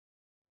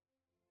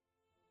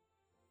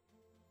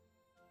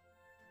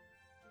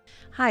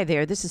Hi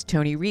there, this is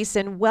Tony Reese,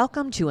 and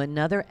welcome to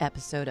another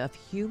episode of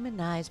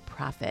Humanized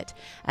Profit.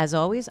 As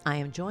always, I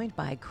am joined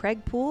by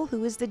Craig Poole,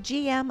 who is the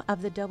GM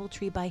of the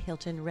DoubleTree by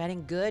Hilton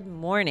Reading. Good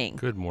morning.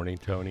 Good morning,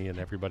 Tony, and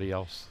everybody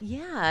else.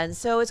 Yeah, and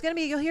so it's going to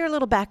be, you'll hear a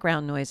little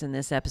background noise in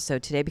this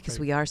episode today because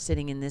we are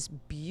sitting in this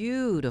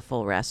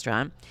beautiful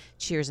restaurant,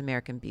 Cheers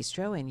American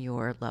Bistro, in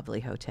your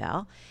lovely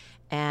hotel.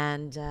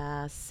 And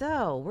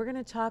so we're going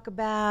to talk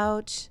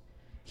about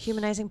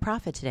humanizing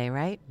profit today,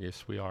 right?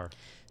 Yes, we are.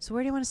 So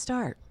where do you want to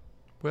start?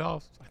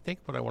 Well, I think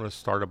what I want to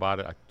start about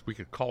it, we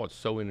could call it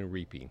sowing and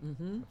reaping.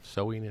 Mm-hmm.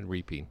 Sowing and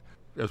reaping.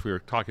 As we were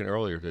talking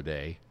earlier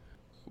today,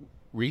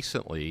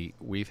 recently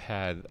we've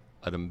had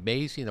an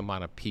amazing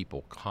amount of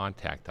people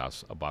contact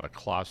us about a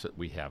closet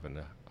we have in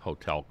the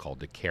hotel called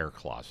the Care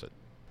Closet.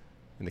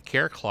 And the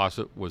Care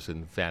Closet was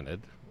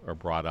invented or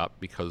brought up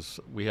because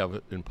we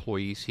have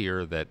employees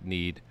here that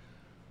need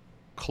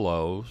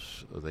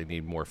clothes, or they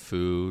need more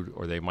food,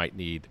 or they might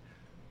need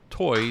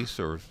toys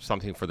or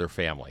something for their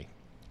family.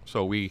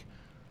 So we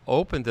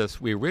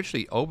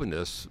originally opened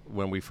this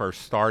when we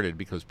first started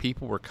because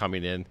people were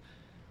coming in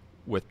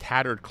with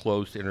tattered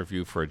clothes to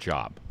interview for a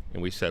job.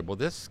 And we said, well,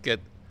 let's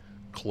get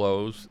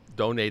clothes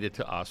donated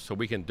to us so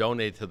we can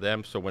donate to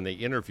them, so when they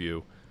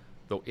interview,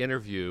 they'll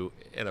interview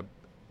and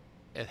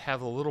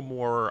have a little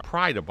more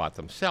pride about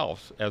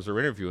themselves as they're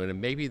interviewing,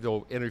 and maybe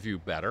they'll interview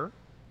better,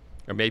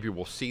 or maybe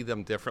we'll see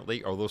them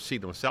differently, or they'll see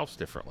themselves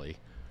differently.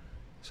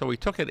 So we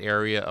took an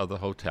area of the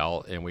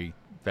hotel and we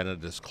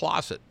rented this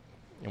closet.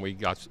 And we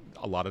got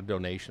a lot of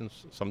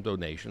donations, some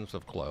donations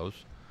of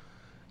clothes,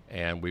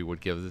 and we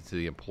would give it to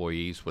the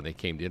employees when they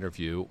came to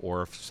interview,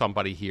 or if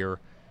somebody here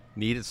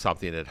needed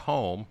something at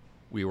home,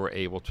 we were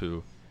able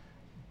to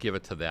give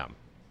it to them,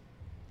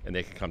 and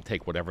they could come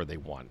take whatever they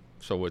want.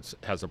 So it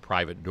has a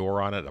private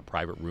door on it, a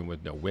private room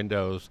with no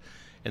windows,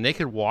 and they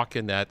could walk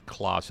in that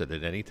closet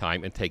at any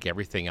time and take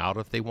everything out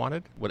if they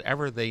wanted,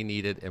 whatever they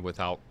needed, and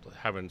without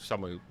having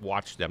someone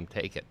watch them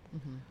take it.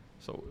 Mm-hmm.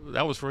 So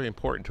that was really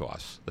important to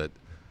us, that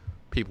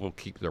people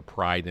keep their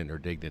pride and their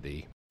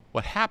dignity.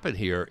 What happened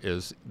here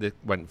is that it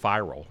went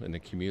viral in the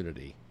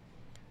community,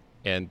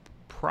 and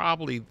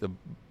probably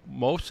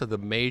most of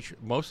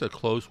the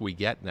clothes we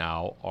get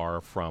now are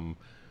from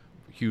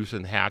Hughes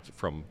and Hatch,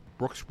 from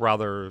Brooks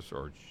Brothers,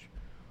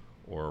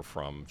 or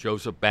from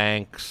Joseph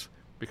Banks,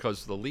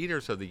 because the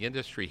leaders of the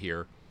industry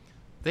here,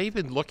 they've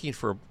been looking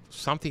for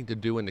something to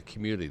do in the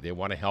community. They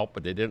want to help,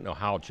 but they didn't know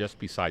how, just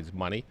besides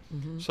money.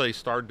 Mm-hmm. So they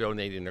started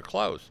donating their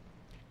clothes.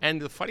 And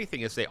the funny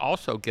thing is they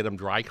also get them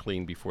dry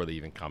cleaned before they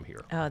even come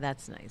here. Oh,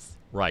 that's nice.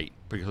 Right,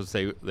 because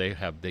they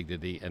have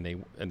dignity,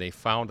 and they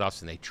found us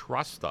and they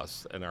trust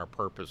us and our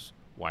purpose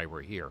why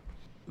we're here.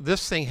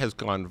 This thing has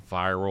gone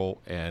viral,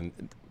 and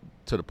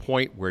to the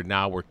point where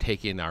now we're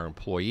taking our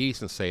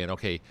employees and saying,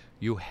 okay,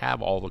 you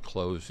have all the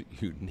clothes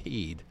you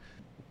need.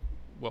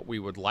 What we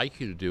would like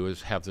you to do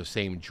is have the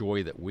same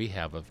joy that we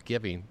have of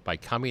giving by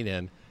coming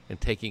in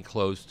and taking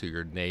clothes to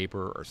your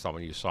neighbor or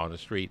someone you saw on the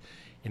street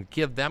and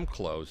give them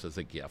clothes as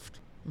a gift.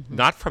 Mm-hmm.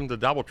 Not from the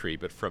DoubleTree,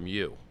 but from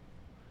you.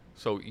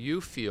 So you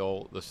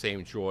feel the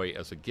same joy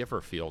as a giver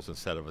feels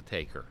instead of a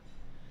taker.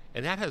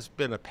 And that has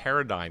been a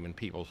paradigm in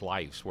people's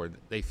lives where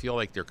they feel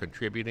like they're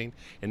contributing,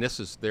 and this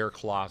is their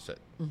closet.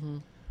 Mm-hmm.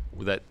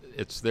 That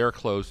it's their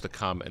clothes to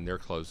come and their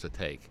clothes to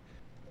take.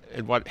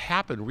 And what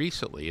happened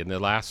recently in the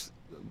last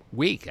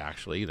week,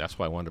 actually, that's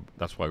why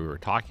we were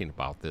talking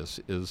about this,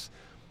 is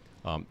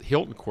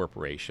Hilton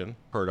Corporation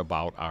heard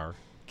about our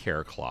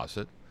Care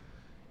Closet,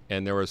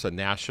 and there was a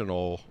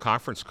national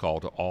conference call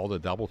to all the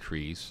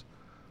DoubleTrees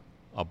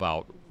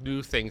about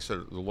new things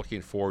that they're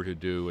looking forward to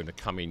do in the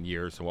coming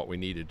years and what we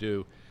need to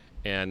do.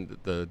 And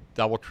the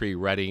DoubleTree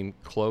Reading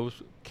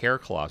Care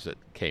Closet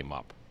came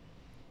up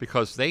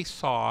because they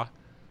saw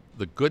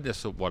the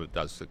goodness of what it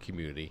does to the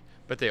community,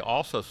 but they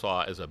also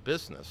saw as a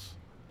business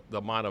the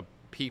amount of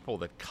people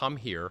that come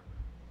here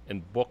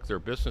and book their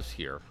business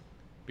here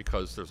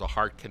because there's a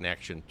heart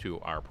connection to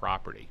our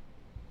property.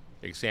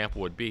 Example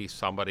would be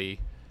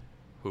somebody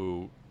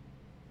who,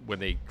 when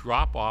they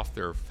drop off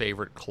their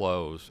favorite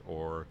clothes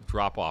or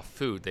drop off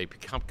food, they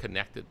become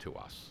connected to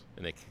us.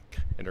 And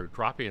they're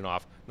dropping it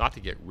off not to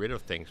get rid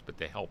of things, but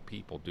to help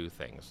people do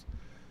things.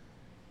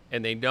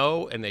 And they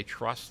know and they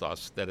trust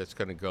us that it's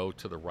going to go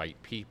to the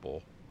right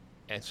people.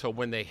 And so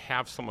when they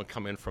have someone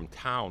come in from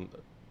town,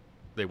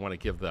 they want to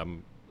give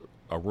them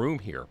a room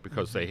here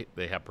because mm-hmm.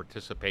 they have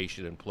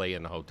participation and play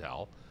in the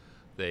hotel.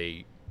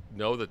 They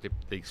know that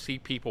they see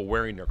people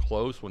wearing their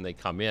clothes when they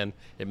come in.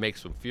 It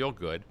makes them feel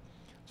good.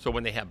 So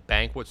when they have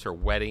banquets or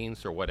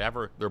weddings or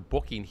whatever, they're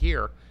booking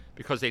here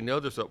because they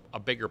know there's a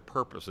bigger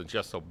purpose than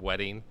just a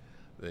wedding,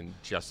 than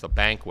just a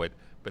banquet.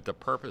 But the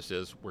purpose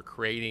is we're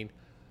creating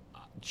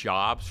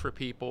jobs for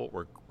people.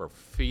 We're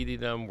feeding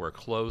them. We're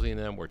clothing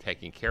them. We're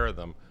taking care of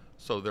them.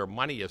 So their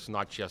money is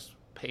not just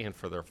paying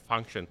for their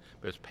function,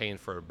 but it's paying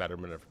for a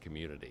betterment of the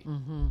community.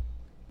 Mm-hmm.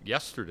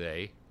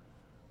 Yesterday,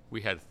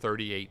 we had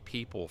 38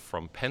 people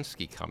from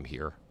Penske come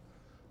here,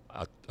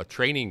 a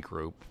training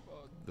group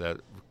that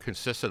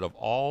consisted of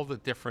all the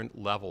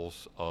different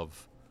levels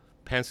of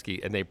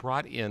Penske, and they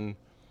brought in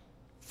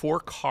 4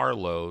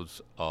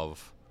 carloads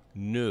of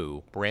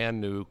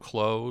brand new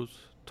clothes,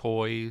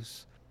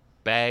 toys,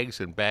 bags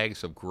and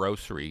bags of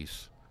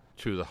groceries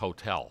to the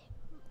hotel,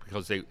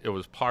 because it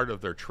was part of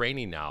their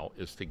training now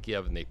is to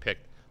give, and they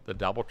picked the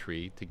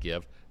DoubleTree to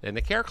give in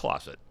the care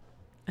closet.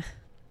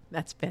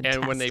 That's fantastic.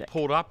 And when they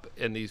pulled up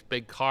in these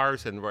big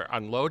cars and were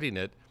unloading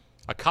it,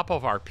 a couple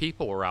of our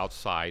people were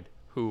outside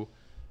who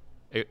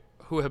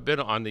have been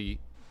on the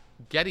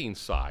getting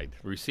side,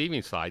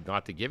 receiving side,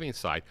 not the giving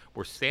side,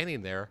 were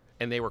standing there,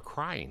 and they were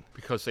crying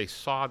because they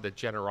saw the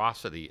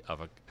generosity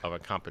of a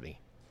company.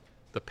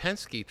 The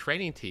Penske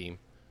training team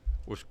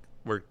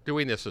were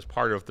doing this as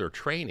part of their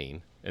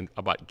training and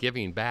about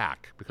giving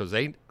back, because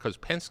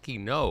Penske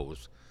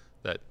knows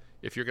that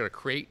if you're going to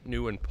create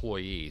new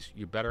employees,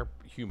 you better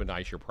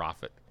humanize your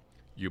profit.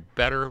 You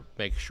better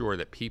make sure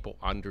that people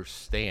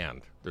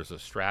understand there's a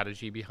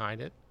strategy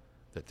behind it,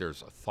 that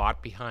there's a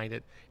thought behind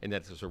it, and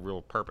that there's a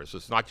real purpose.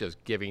 It's not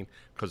just giving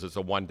because it's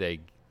a one-day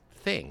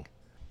thing.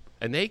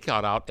 And they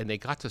got out and they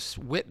got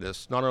to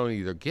witness not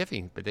only their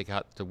giving, but they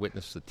got to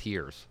witness the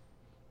tears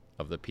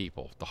of the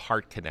people, the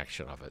heart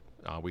connection of it.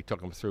 We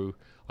took them through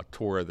a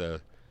tour of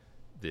the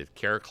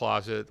care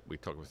closet. We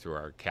took them through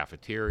our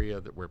cafeteria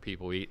where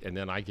people eat, and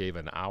then I gave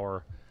an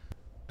hour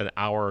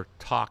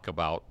talk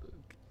about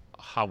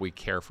how we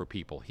care for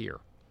people here.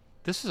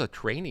 This is a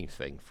training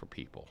thing for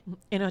people.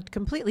 In a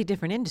completely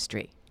different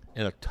industry.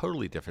 In a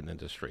totally different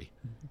industry,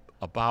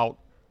 about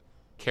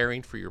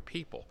caring for your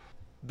people.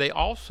 They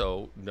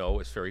also know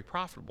it's very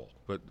profitable,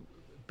 but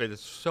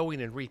it's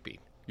sowing and reaping.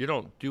 You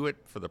don't do it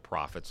for the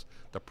profits.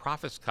 The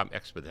profits come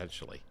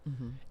exponentially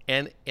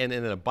and in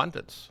an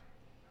abundance,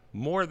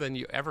 more than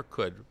you ever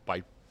could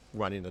by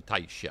running a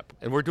tight ship.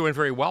 And we're doing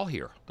very well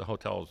here. The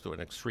hotel is doing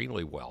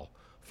extremely well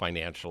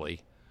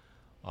financially.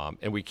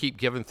 And we keep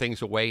giving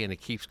things away, and it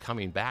keeps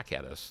coming back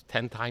at us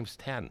 10 times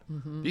 10.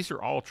 These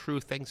are all true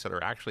things that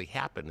are actually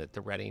happening at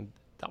the Redding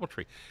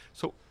DoubleTree.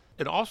 So,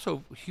 and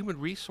also human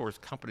resource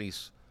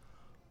companies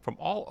from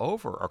all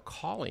over are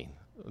calling,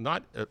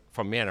 not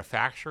from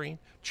manufacturing.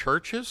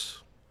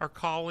 Churches are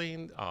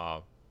calling.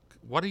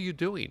 What are you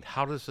doing?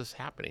 How is this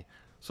happening?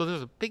 So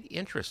there's a big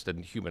interest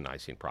in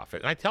humanizing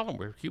profit. And I tell them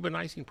we're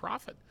humanizing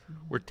profit.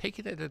 We're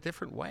taking it a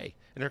different way.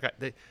 And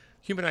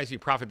humanizing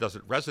profit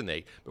doesn't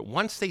resonate, but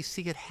once they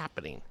see it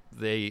happening,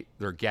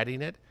 they're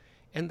getting it.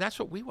 And that's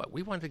what we want.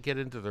 We want to get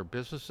into their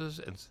businesses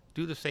and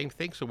do the same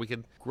thing so we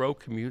can grow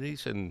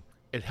communities and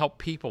help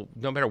people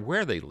no matter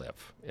where they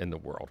live in the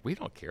world. We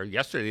don't care.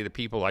 Yesterday, the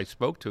people I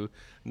spoke to,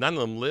 none of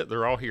them live.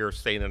 They're all here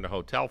staying in a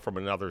hotel from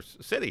another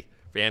city,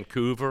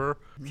 Vancouver,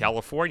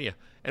 California.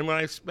 And when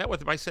I met with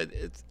them, I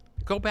said,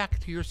 go back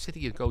to your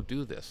city and go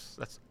do this.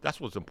 That's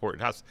what's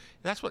important.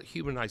 That's what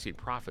humanizing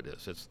profit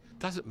is. It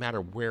doesn't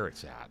matter where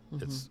it's at.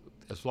 It's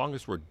as long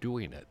as we're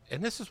doing it.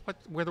 And this is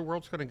where the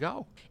world's going to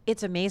go.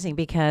 It's amazing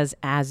because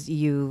as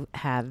you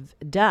have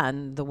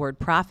done, the word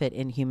profit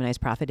in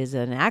Humanized Profit is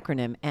an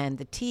acronym, and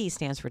the T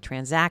stands for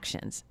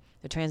transactions.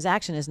 The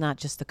transaction is not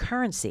just the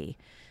currency,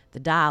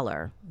 the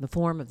dollar, the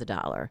form of the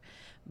dollar,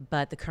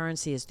 but the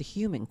currency is the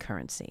human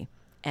currency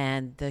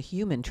and the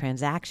human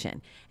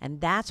transaction. And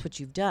that's what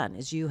you've done,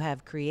 is you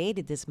have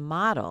created this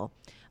model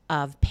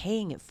of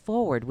paying it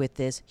forward with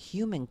this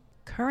human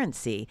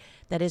currency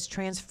that is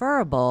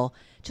transferable,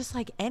 just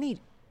like any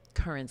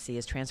currency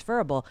is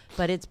transferable,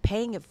 but it's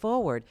paying it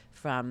forward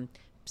from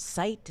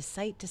site to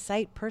site to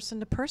site, person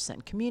to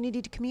person,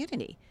 community to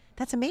community.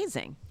 That's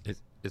amazing.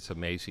 It's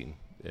amazing.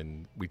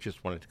 And we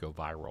just wanted to go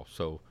viral.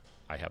 So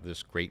I have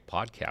this great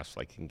podcast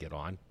I can get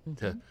on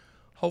to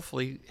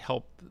hopefully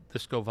help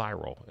this go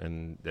viral.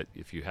 And that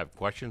if you have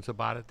questions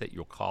about it, that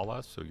you'll call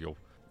us or you'll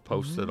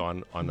post it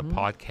on the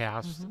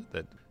podcast,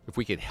 that if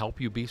we can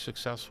help you be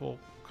successful,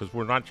 because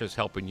we're not just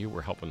helping you,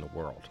 we're helping the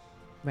world.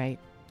 Right.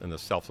 In the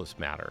selfless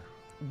matter.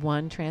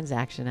 One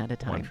transaction at a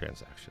time. One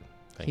transaction.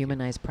 Thank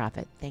Humanized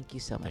Profit. Thank you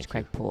so much,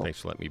 Craig Poole. Thanks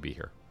for letting me be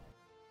here.